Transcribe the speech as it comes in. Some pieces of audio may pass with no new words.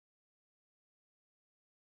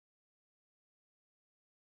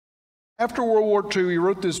After World War II, he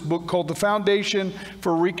wrote this book called The Foundation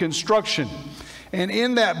for Reconstruction. And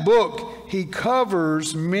in that book, he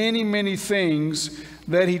covers many, many things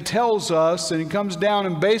that he tells us, and he comes down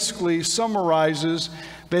and basically summarizes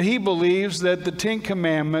that he believes that the Ten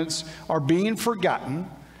Commandments are being forgotten,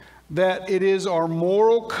 that it is our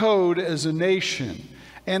moral code as a nation,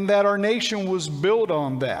 and that our nation was built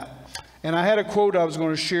on that. And I had a quote I was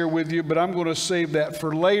going to share with you, but I'm going to save that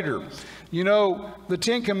for later. You know, the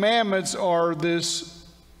Ten Commandments are this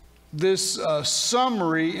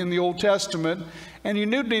summary in the Old Testament, and you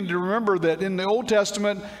need to remember that in the Old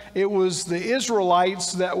Testament, it was the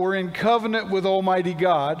Israelites that were in covenant with Almighty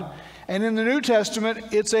God, and in the New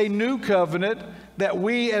Testament, it's a new covenant that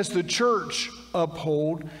we as the church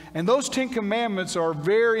uphold, and those Ten Commandments are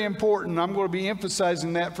very important. I'm going to be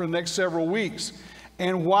emphasizing that for the next several weeks,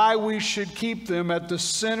 and why we should keep them at the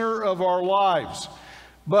center of our lives.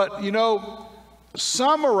 But, you know,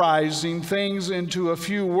 summarizing things into a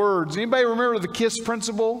few words. Anybody remember the KISS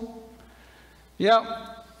principle? Yeah.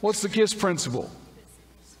 What's the KISS principle?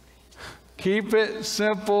 Keep it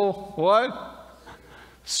simple. What?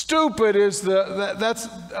 Stupid is that's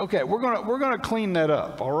okay. We're gonna clean that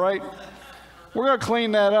up. All right. We're gonna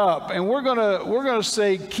clean that up, and we're gonna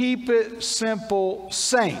say keep it simple,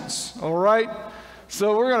 saints. All right.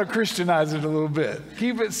 So we're gonna Christianize it a little bit.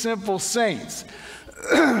 Keep it simple, saints.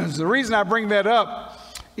 The reason I bring that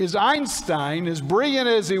up is Einstein, as brilliant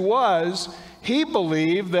as he was, he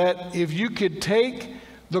believed that if you could take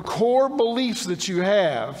the core beliefs that you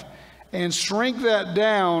have and shrink that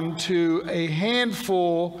down to a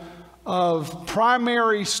handful of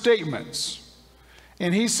primary statements,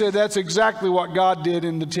 and he said that's exactly what God did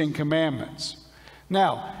in the Ten Commandments.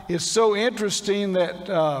 Now, it's so interesting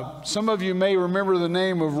that some of you may remember the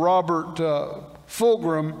name of Robert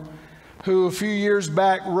Fulghum, who a few years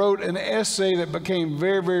back wrote an essay that became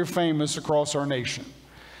very, very famous across our nation.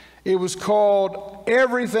 It was called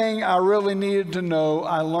Everything I Really Needed to Know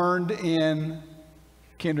I Learned in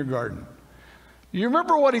Kindergarten. You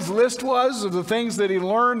remember what his list was of the things that he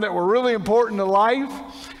learned that were really important to life?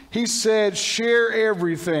 He said, share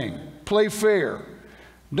everything, play fair,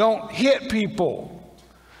 don't hit people,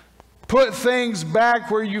 put things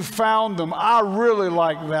back where you found them. I really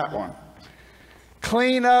like that one.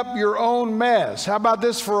 Clean up your own mess. How about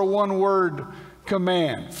this for a one-word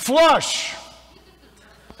command? Flush.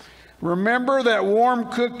 Remember that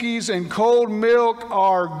warm cookies and cold milk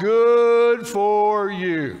are good for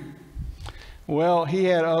you. Well, he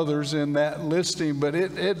had others in that listing, but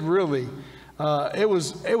it really, it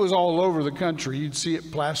was all over the country. You'd see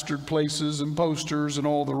it plastered places and posters and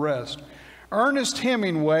all the rest. Ernest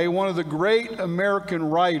Hemingway, one of the great American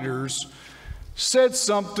writers, said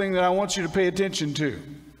something that I want you to pay attention to.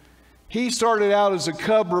 He started out as a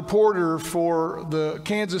cub reporter for the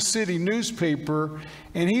Kansas City newspaper,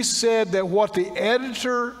 and he said that what the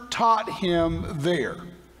editor taught him there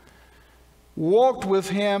walked with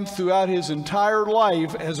him throughout his entire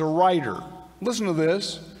life as a writer. Listen to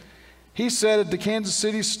this. He said at the Kansas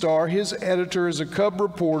City Star, his editor as a cub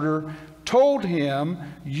reporter told him,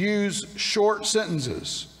 use short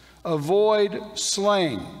sentences, avoid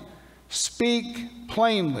slang, speak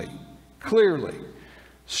plainly, clearly,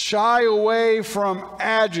 shy away from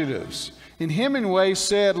adjectives. And Hemingway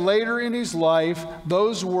said later in his life,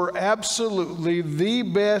 those were absolutely the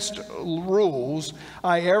best rules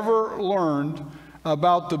I ever learned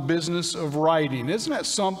about the business of writing. Isn't that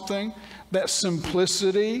something? That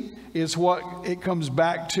simplicity is what it comes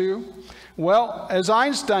back to. Well, as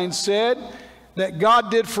Einstein said, that God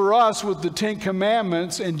did for us with the Ten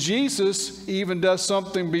Commandments, and Jesus even does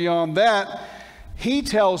something beyond that. He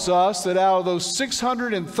tells us that out of those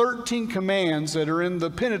 613 commands that are in the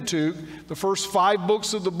Pentateuch, the first 5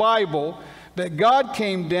 books of the Bible, that God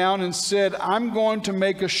came down and said, I'm going to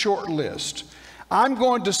make a short list. I'm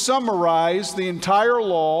going to summarize the entire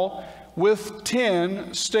law with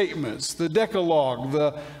 10 statements, the Decalogue,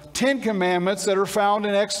 the 10 commandments that are found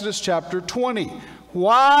in Exodus chapter 20.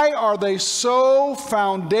 Why are they so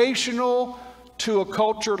foundational to a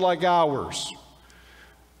culture like ours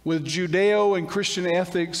with Judeo and Christian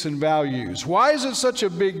ethics and values? Why is it such a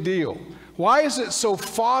big deal? Why is it so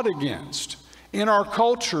fought against in our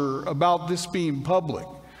culture about this being public?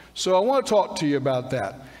 So I want to talk to you about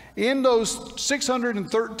that. In those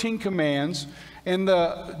 613 commands, and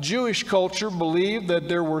the Jewish culture believed that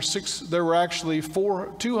there were actually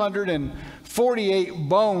 248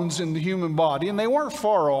 bones in the human body, and they weren't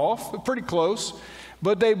far off, pretty close,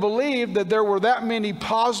 but they believed that there were that many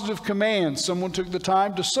positive commands. Someone took the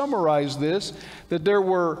time to summarize this, that there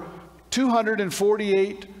were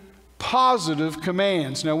 248 positive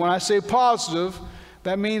commands. Now, when I say positive,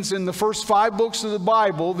 That means in the first 5 books of the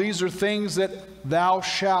Bible, these are things that thou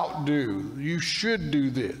shalt do. You should do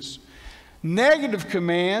this. Negative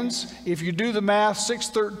commands, if you do the math,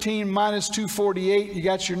 613 minus 248, you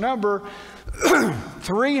got your number,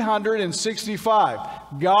 365.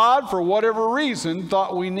 God, for whatever reason,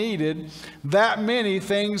 thought we needed that many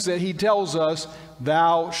things that he tells us,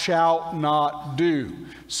 thou shalt not do.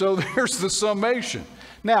 So there's the summation.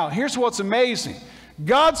 Now, here's what's amazing.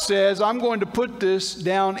 God says, I'm going to put this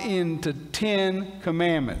down into 10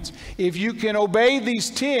 commandments. If you can obey these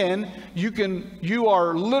 10, you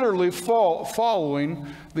are literally following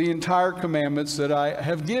the entire commandments that I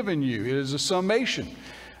have given you. It is a summation.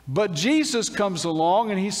 But Jesus comes along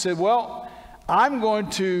and he said, well, I'm going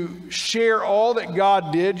to share all that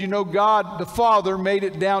God did. You know, God the Father made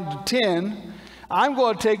it down to 10. I'm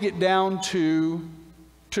going to take it down to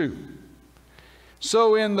 2.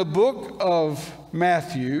 So in the book of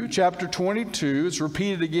Matthew, chapter 22, it's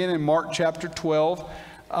repeated again in Mark chapter 12,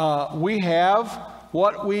 we have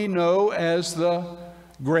what we know as the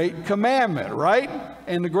Great Commandment, right?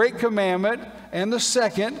 And the Great Commandment and the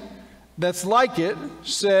second that's like it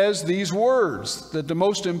says these words, that the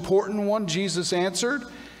most important one Jesus answered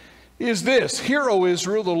is this: Hear, O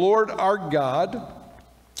Israel, the Lord our God,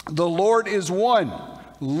 the Lord is one.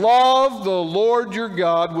 Love the Lord your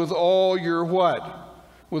God with all your what?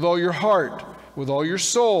 With all your heart, with all your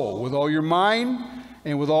soul, with all your mind,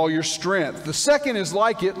 and with all your strength. The second is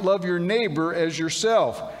like it: love your neighbor as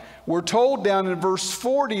yourself. We're told down in verse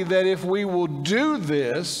 40 that if we will do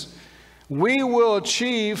this, we will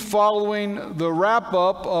achieve following the wrap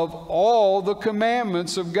up of all the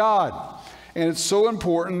commandments of God. And it's so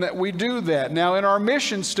important that we do that. Now, in our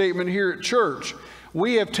mission statement here at church,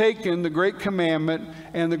 we have taken the Great Commandment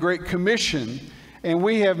and the Great Commission, and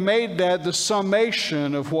we have made that the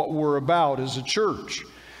summation of what we're about as a church.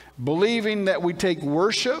 Believing that we take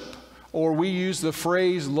worship, or we use the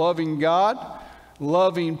phrase loving God,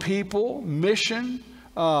 loving people, mission,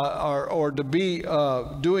 or to be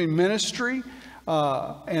doing ministry.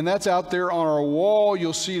 And that's out there on our wall.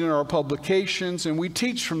 You'll see it in our publications, and we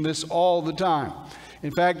teach from this all the time.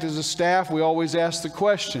 In fact, as a staff, we always ask the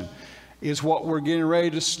question, is what we're getting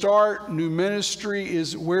ready to start, new ministry,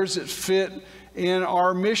 where does it fit in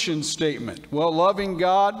our mission statement? Well, loving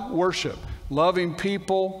God, worship. Loving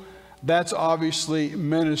people, that's obviously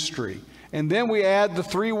ministry. And then we add the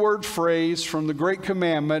 3-word phrase from the Great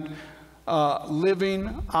Commandment,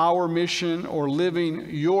 living our mission, or living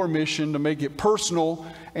your mission, to make it personal.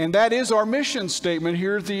 And that is our mission statement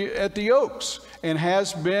here at the Oaks, and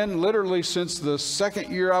has been literally since the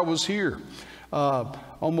second year I was here.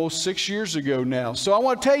 Almost 6 years ago now. So I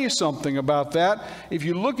want to tell you something about that. If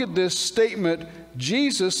you look at this statement,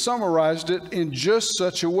 Jesus summarized it in just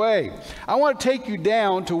such a way. I want to take you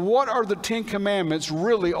down to what are the 10 Commandments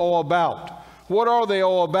really all about? What are they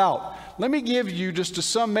all about? Let me give you just a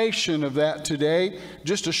summation of that today,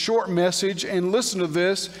 just a short message, and listen to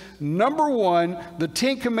this. Number 1, the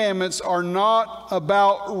 10 Commandments are not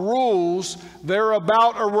about rules, they're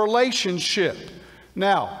about a relationship.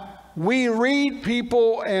 Now, we read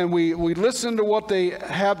people and we listen to what they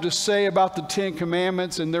have to say about the 10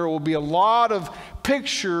 Commandments, and there will be a lot of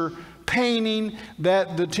picture painting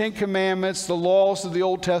that the 10 Commandments, the laws of the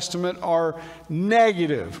Old Testament, are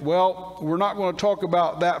negative. Well, we're not going to talk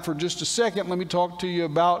about that for just a second. Let me talk to you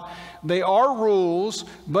about they are rules,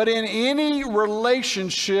 but in any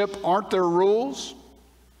relationship, aren't there rules?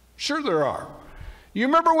 Sure there are. You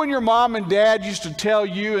remember when your mom and dad used to tell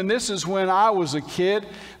you, and this is when I was a kid,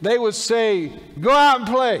 they would say, go out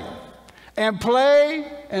and play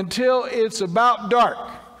until it's about dark.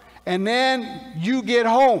 And then you get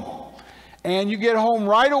home. And you get home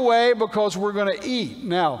right away because we're going to eat.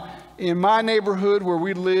 Now, in my neighborhood where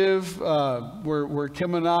we live, where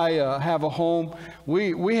Kim and I have a home,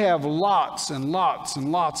 we have lots and lots and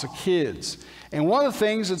lots of kids. And one of the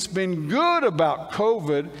things that's been good about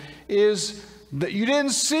COVID is that you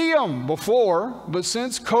didn't see them before, but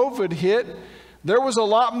since COVID hit, there was a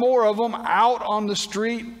lot more of them out on the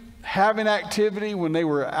street having activity when they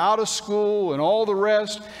were out of school and all the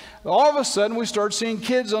rest. All of a sudden, we started seeing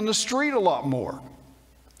kids on the street a lot more.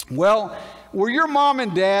 Well, were your mom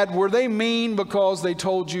and dad, were they mean because they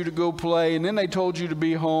told you to go play and then they told you to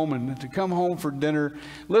be home and to come home for dinner?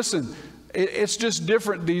 Listen, it's just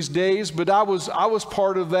different these days, but I was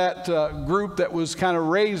part of that group that was kind of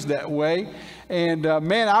raised that way. And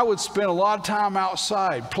man, I would spend a lot of time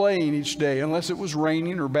outside playing each day, unless it was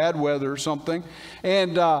raining or bad weather or something.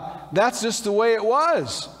 And that's just the way it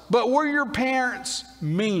was. But were your parents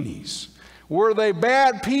meanies? Were they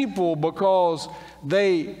bad people because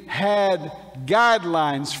they had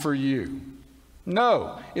guidelines for you?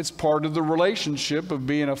 No, it's part of the relationship of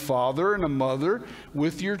being a father and a mother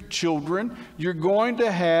with your children. You're going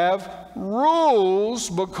to have rules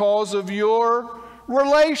because of your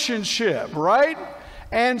relationship, right?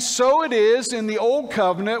 And so it is in the Old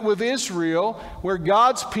Covenant with Israel, where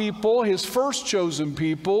God's people, his first chosen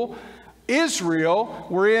people, Israel,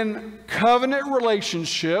 were in covenant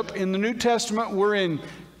relationship. In the New Testament, we're in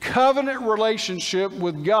covenant relationship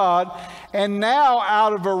with God. And now,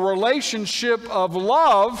 out of a relationship of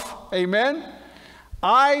love, amen,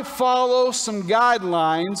 I follow some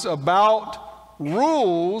guidelines about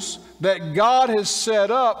rules that God has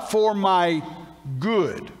set up for my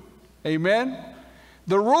good. Amen?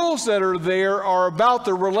 The rules that are there are about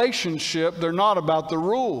the relationship. They're not about the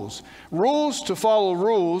rules. Rules to follow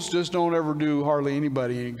rules just don't ever do hardly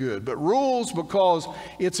anybody any good. But rules, because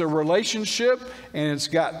it's a relationship and it's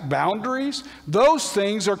got boundaries, those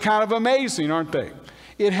things are kind of amazing, aren't they?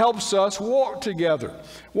 It helps us walk together.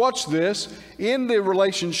 Watch this. In the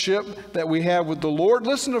relationship that we have with the Lord,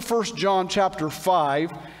 listen to 1 John chapter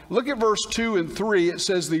 5. Look at verse 2 and 3. It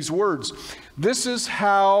says these words. This is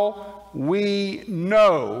how we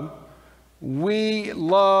know we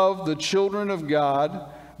love the children of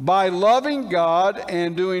God, by loving God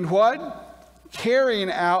and doing what?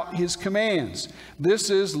 Carrying out his commands. This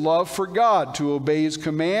is love for God, to obey his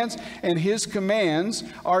commands, and his commands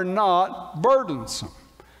are not burdensome.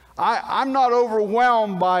 I'm not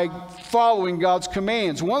overwhelmed by following God's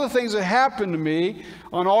commands. One of the things that happened to me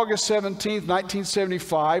on August 17th,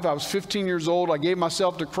 1975, I was 15 years old, I gave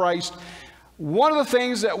myself to Christ. One of the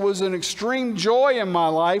things that was an extreme joy in my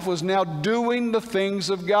life was now doing the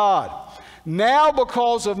things of God. Now,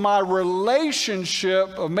 because of my relationship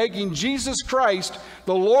of making Jesus Christ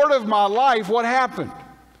the Lord of my life, what happened?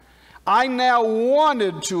 I now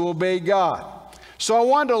wanted to obey God. So I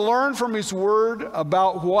wanted to learn from his word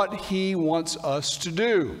about what he wants us to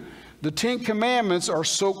do. The Ten Commandments are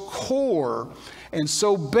so core and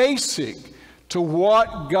so basic to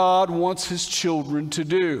what God wants his children to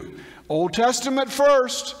do. Old Testament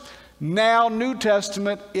first, now New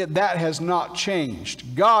Testament, that has not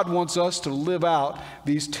changed. God wants us to live out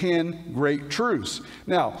these 10 great truths.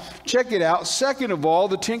 Now, check it out. Second of all,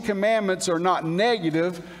 the 10 Commandments are not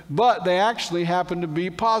negative, but they actually happen to be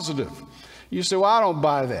positive. You say, well, I don't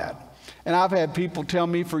buy that. And I've had people tell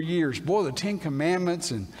me for years, boy, the 10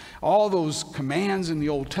 Commandments and all those commands in the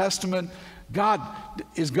Old Testament,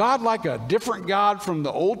 is God like a different God from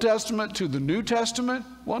the Old Testament to the New Testament?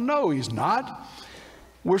 Well, no, he's not.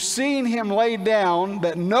 We're seeing him lay down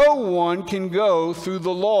that no one can go through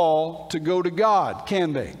the law to go to God,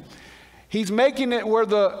 can they? He's making it where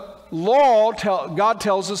the law, God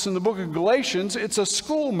tells us in the book of Galatians, it's a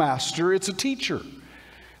schoolmaster, it's a teacher.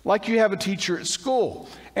 Like you have a teacher at school.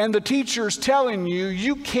 And the teacher's telling you,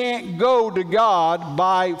 you can't go to God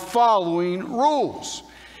by following rules.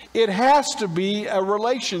 It has to be a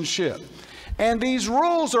relationship. And these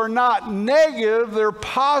rules are not negative, they're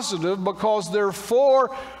positive because they're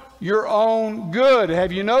for your own good.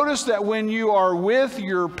 Have you noticed that when you are with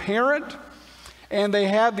your parent and they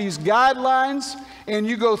have these guidelines and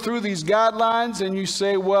you go through these guidelines and you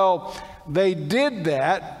say, well, they did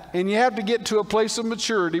that, and you have to get to a place of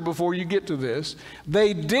maturity before you get to this.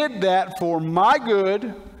 They did that for my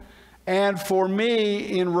good and for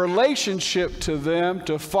me in relationship to them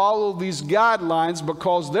to follow these guidelines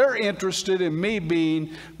because they're interested in me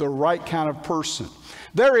being the right kind of person.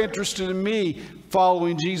 They're interested in me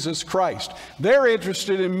following Jesus Christ. They're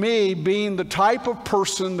interested in me being the type of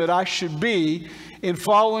person that I should be in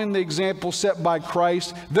following the example set by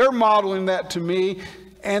Christ. They're modeling that to me.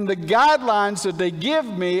 And the guidelines that they give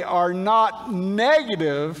me are not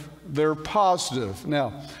negative, they're positive.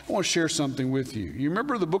 Now, I want to share something with you. You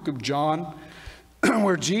remember the book of John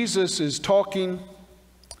where Jesus is talking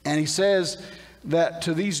and he says that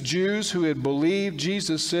to these Jews who had believed,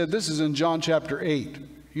 Jesus said, this is in John chapter 8.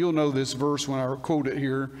 You'll know this verse when I quote it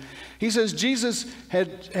here. He says, Jesus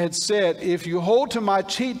had said, if you hold to my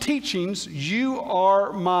teachings, you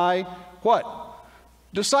are my what?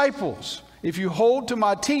 Disciples. If you hold to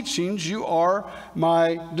my teachings, you are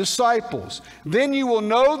my disciples. Then you will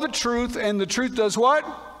know the truth, and the truth does what?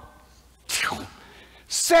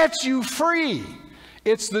 Sets you free.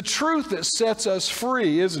 It's the truth that sets us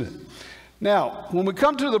free, isn't it? Now, when we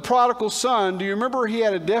come to the prodigal son, do you remember he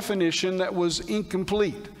had a definition that was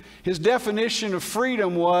incomplete? His definition of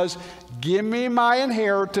freedom was, give me my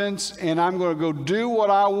inheritance and I'm going to go do what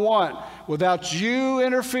I want without you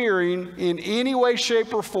interfering in any way,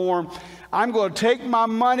 shape, or form. I'm going to take my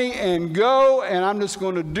money and go, and I'm just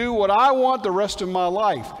going to do what I want the rest of my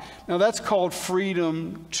life. Now, that's called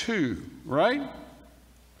freedom too, right?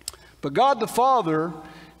 But God the Father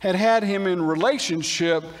had him in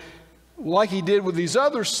relationship like he did with his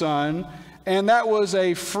other son, and that was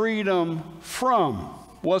a freedom from,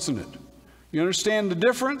 wasn't it? You understand the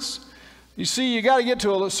difference? You see, you got to get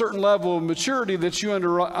to a certain level of maturity that you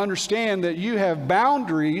understand that you have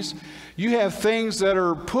boundaries, you have things that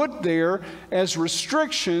are put there as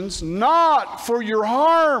restrictions, not for your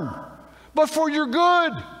harm, but for your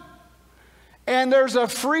good. And there's a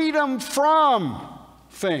freedom from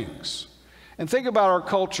things. And think about our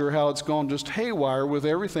culture, how it's gone just haywire with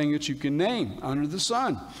everything that you can name under the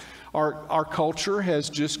sun. Our culture has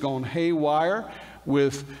just gone haywire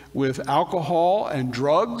with alcohol and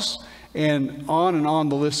drugs, and on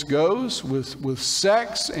the list goes, with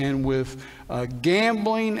sex and with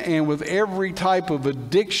gambling and with every type of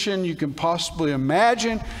addiction you can possibly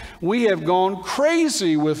imagine. We have gone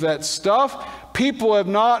crazy with that stuff. People have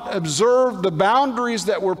not observed the boundaries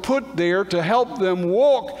that were put there to help them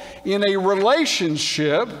walk in a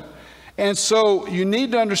relationship. And so you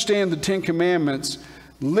need to understand the Ten Commandments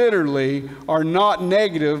literally are not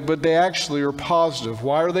negative, but they actually are positive.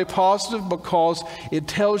 Why are they positive? Because it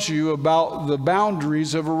tells you about the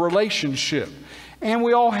boundaries of a relationship. And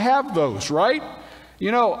we all have those, right?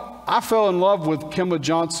 You know, I fell in love with Kimba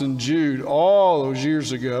Johnson Jude all those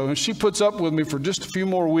years ago, and she puts up with me for just a few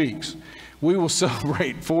more weeks. We will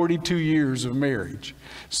celebrate 42 years of marriage.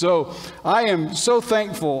 So I am so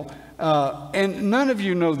thankful. And none of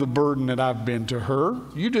you know the burden that I've been to her.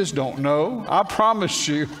 You just don't know. I promise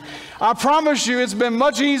you it's been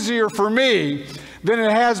much easier for me than it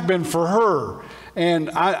has been for her. And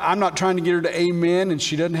I'm not trying to get her to amen, and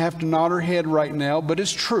she doesn't have to nod her head right now, but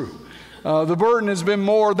it's true. The burden has been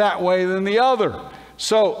more that way than the other.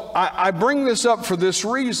 So I bring this up for this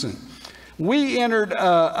reason. We entered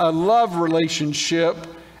a love relationship,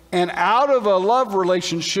 and out of a love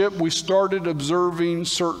relationship, we started observing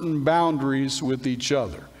certain boundaries with each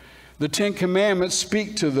other. The Ten Commandments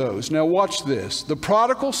speak to those. Now watch this. The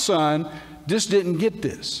prodigal son just didn't get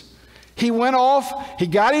this. He went off, he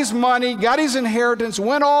got his money, got his inheritance,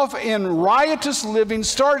 went off in riotous living,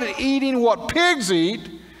 started eating what pigs eat.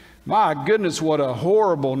 My goodness, what a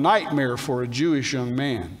horrible nightmare for a Jewish young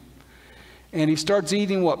man. And he starts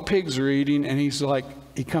eating what pigs are eating, and he's like,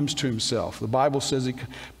 he comes to himself. The Bible says,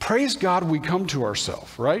 praise God, we come to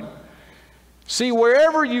ourselves, right? See,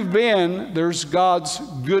 wherever you've been, there's God's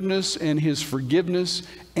goodness and his forgiveness,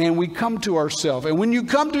 and we come to ourselves. And when you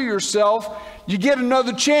come to yourself, you get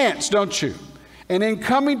another chance, don't you? And in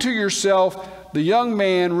coming to yourself, the young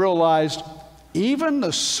man realized, even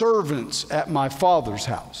the servants at my father's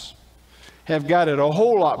house have got it a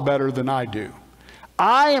whole lot better than I do.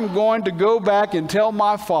 I am going to go back and tell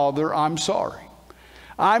my father I'm sorry.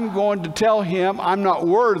 I'm going to tell him I'm not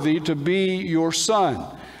worthy to be your son.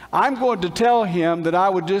 I'm going to tell him that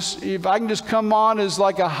if I can just come on as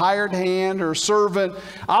like a hired hand or a servant,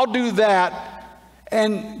 I'll do that.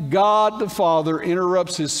 And God the Father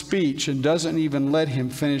interrupts his speech and doesn't even let him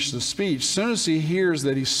finish the speech. As soon as he hears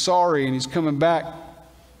that he's sorry and he's coming back,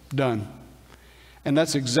 done. And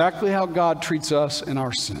that's exactly how God treats us in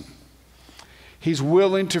our sin. He's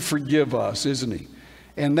willing to forgive us, isn't he?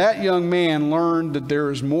 And that young man learned that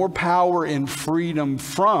there is more power in freedom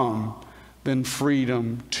from than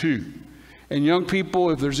freedom to. And young people,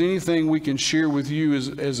 if there's anything we can share with you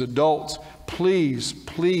as adults, please,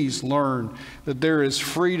 please learn that there is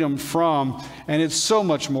freedom from, and it's so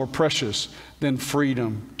much more precious than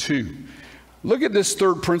freedom to. Look at this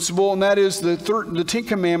third principle, and that is the Ten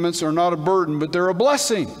Commandments are not a burden, but they're a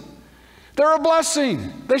blessing. They're a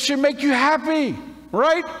blessing. They should make you happy,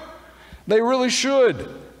 right? They really should,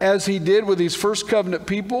 as he did with his first covenant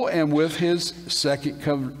people and with his second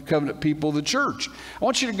covenant people, the church. I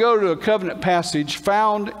want you to go to a covenant passage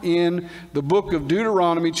found in the book of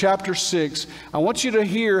Deuteronomy, chapter 6. I want you to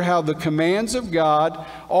hear how the commands of God,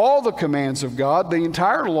 all the commands of God, the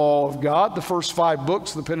entire law of God, the first 5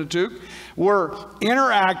 books of the Pentateuch, were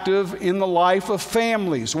interactive in the life of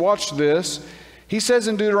families. Watch this. He says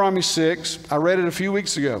in Deuteronomy 6, I read it a few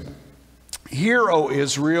weeks ago, "Hear, O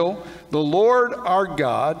Israel, the Lord our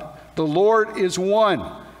God, the Lord is one.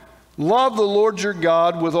 Love the Lord your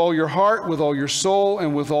God with all your heart, with all your soul,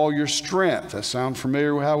 and with all your strength." That sound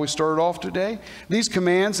familiar with how we started off today? "These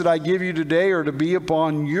commands that I give you today are to be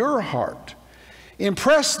upon your heart.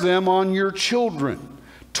 Impress them on your children.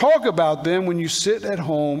 Talk about them when you sit at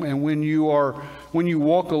home and when you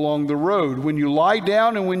walk along the road, when you lie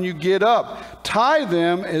down and when you get up. Tie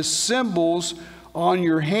them as symbols on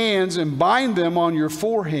your hands and bind them on your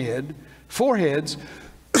foreheads.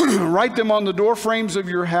 Write them on the door frames of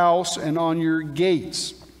your house and on your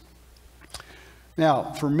gates."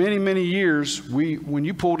 Now, for many, many years, when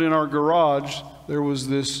you pulled in our garage, there was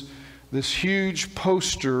this huge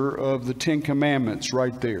poster of the Ten Commandments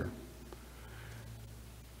right there.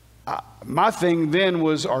 My thing then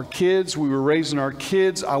was our kids. We were raising our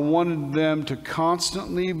kids. I wanted them to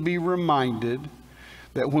constantly be reminded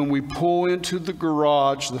that when we pull into the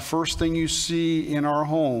garage, the first thing you see in our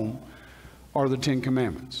home are the Ten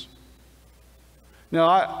Commandments.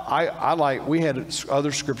 Now, we had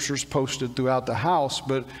other scriptures posted throughout the house,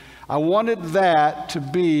 but I wanted that to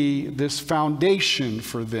be this foundation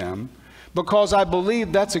for them, because I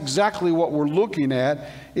believe that's exactly what we're looking at,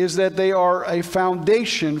 is that they are a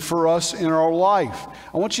foundation for us in our life.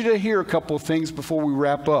 I want you to hear a couple of things before we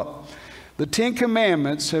wrap up. The Ten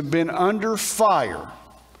Commandments have been under fire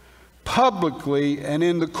publicly and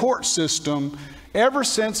in the court system ever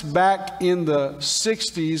since back in the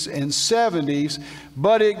 60s and 70s,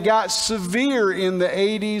 but it got severe in the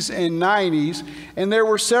 80s and 90s, and there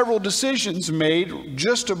were several decisions made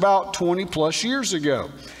just about 20 plus years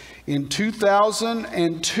ago. In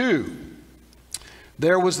 2002,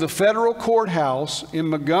 there was the federal courthouse in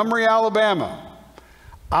Montgomery, Alabama.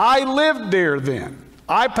 I lived there then.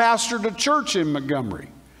 I pastored a church in Montgomery.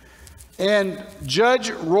 And Judge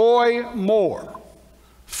Roy Moore,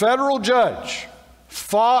 federal judge,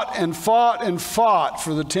 fought and fought and fought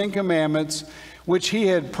for the Ten Commandments, which he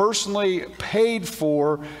had personally paid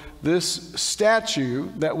for this statue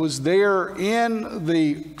that was there in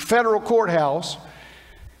the federal courthouse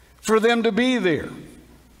for them to be there.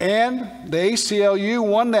 And the ACLU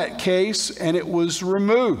won that case, and it was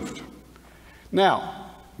removed.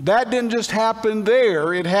 Now, that didn't just happen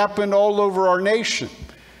there. It happened all over our nation.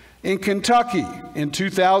 In Kentucky, in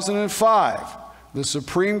 2005, the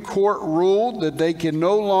Supreme Court ruled that they can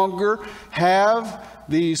no longer have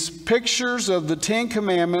these pictures of the Ten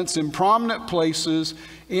Commandments in prominent places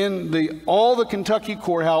in all the Kentucky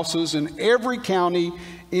courthouses in every county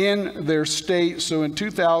in their state. So in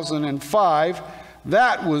 2005,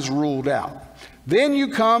 that was ruled out. Then you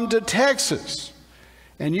come to Texas,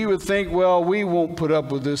 and you would think, well, we won't put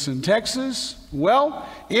up with this in Texas. Well,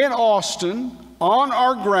 in Austin, on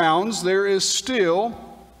our grounds, there is still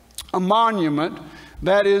a monument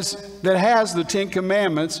that has the Ten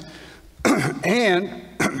Commandments, and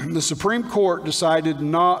the Supreme Court decided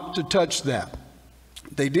not to touch that.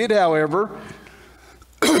 They did, however,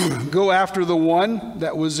 go after the one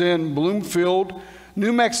that was in Bloomfield,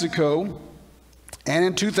 New Mexico, and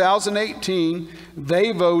in 2018,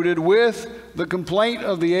 they voted with the complaint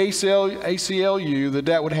of the ACLU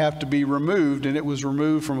that would have to be removed, and it was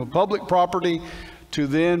removed from a public property to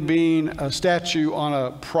then being a statue on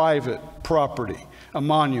a private property, a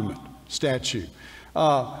monument statue.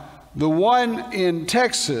 The one in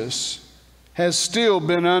Texas has still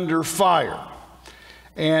been under fire,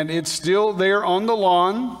 and it's still there on the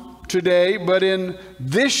lawn today. But in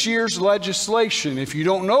this year's legislation, if you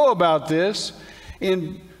don't know about this,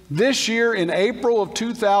 in this year, in April of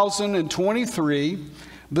 2023,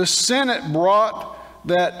 the Senate brought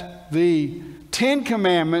that the Ten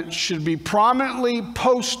Commandments should be prominently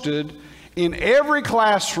posted in every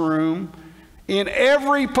classroom, in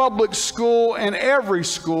every public school, and every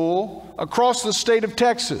school across the state of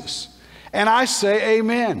Texas. And I say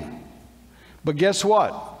amen. But guess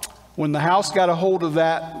what? When the House got a hold of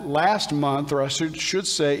that last month, or I should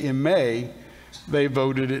say in May, they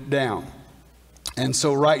voted it down. And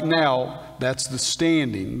so right now, that's the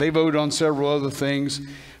standing. They voted on several other things,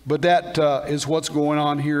 but that is what's going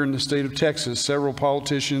on here in the state of Texas. Several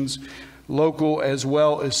politicians, local as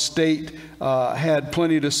well as state, had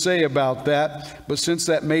plenty to say about that. But since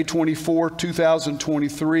that May 24,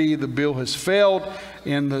 2023, the bill has failed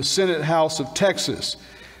in the Senate House of Texas.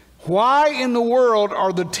 Why in the world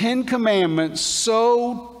are the Ten Commandments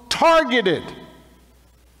so targeted?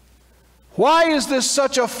 Why is this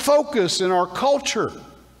such a focus in our culture?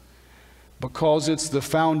 Because it's the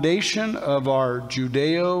foundation of our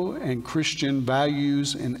Judeo and Christian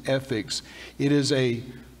values and ethics. It is a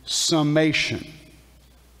summation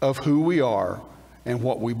of who we are and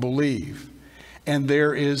what we believe. And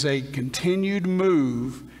there is a continued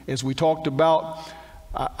move, as we talked about.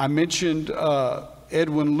 I mentioned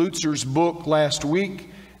Edwin Lutzer's book last week,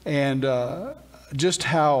 and just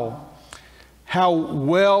how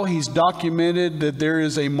well he's documented that there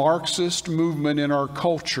is a Marxist movement in our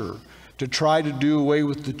culture to try to do away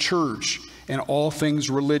with the church and all things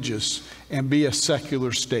religious and be a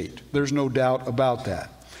secular state. There's no doubt about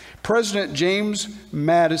that. President James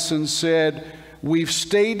Madison said, "We've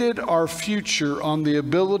stated our future on the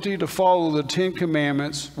ability to follow the Ten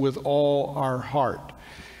Commandments with all our heart."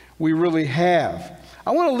 We really have.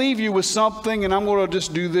 I want to leave you with something, and I'm going to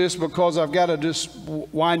just do this because I've got to just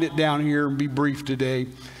wind it down here and be brief today.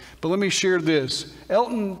 But let me share this.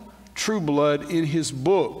 Elton Trueblood, in his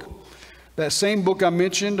book, that same book I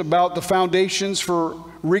mentioned about the foundations for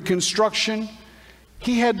Reconstruction,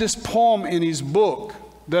 he had this poem in his book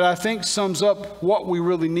that I think sums up what we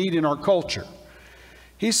really need in our culture.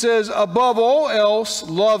 He says, above all else,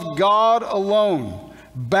 love God alone.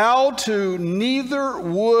 Bow to neither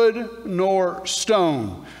wood nor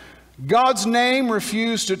stone. God's name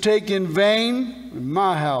refuse to take in vain.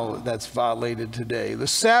 My, how that's violated today. The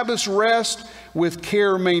Sabbath's rest with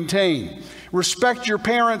care maintain. Respect your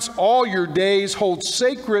parents all your days. Hold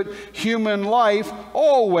sacred human life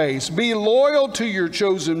always. Be loyal to your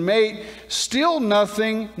chosen mate. Steal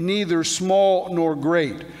nothing, neither small nor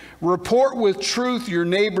great. Report with truth your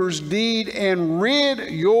neighbor's deed and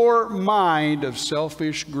rid your mind of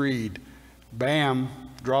selfish greed. Bam,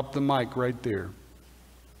 drop the mic right there.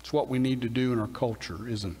 It's what we need to do in our culture,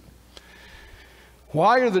 isn't it?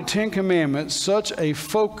 Why are the Ten Commandments such a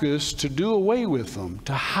focus to do away with them,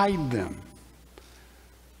 to hide them?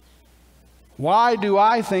 Why do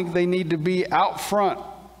I think they need to be out front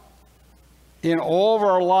in all of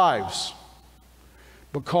our lives?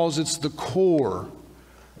 Because it's the core,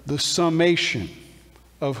 the summation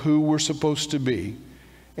of who we're supposed to be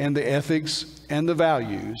and the ethics and the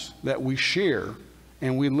values that we share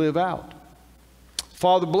and we live out.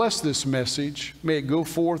 Father, bless this message. May it go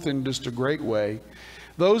forth in just a great way.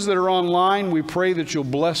 Those that are online, we pray that you'll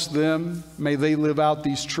bless them. May they live out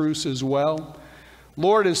these truths as well.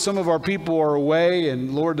 Lord, as some of our people are away,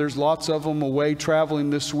 and Lord, there's lots of them away traveling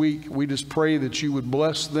this week, we just pray that you would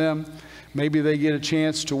bless them. Maybe they get a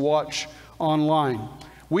chance to watch online.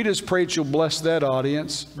 We just pray that you'll bless that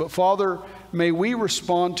audience. But Father, may we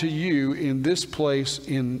respond to you in this place,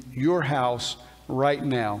 in your house right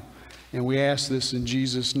now. And we ask this in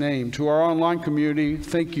Jesus' name. To our online community,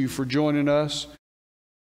 thank you for joining us.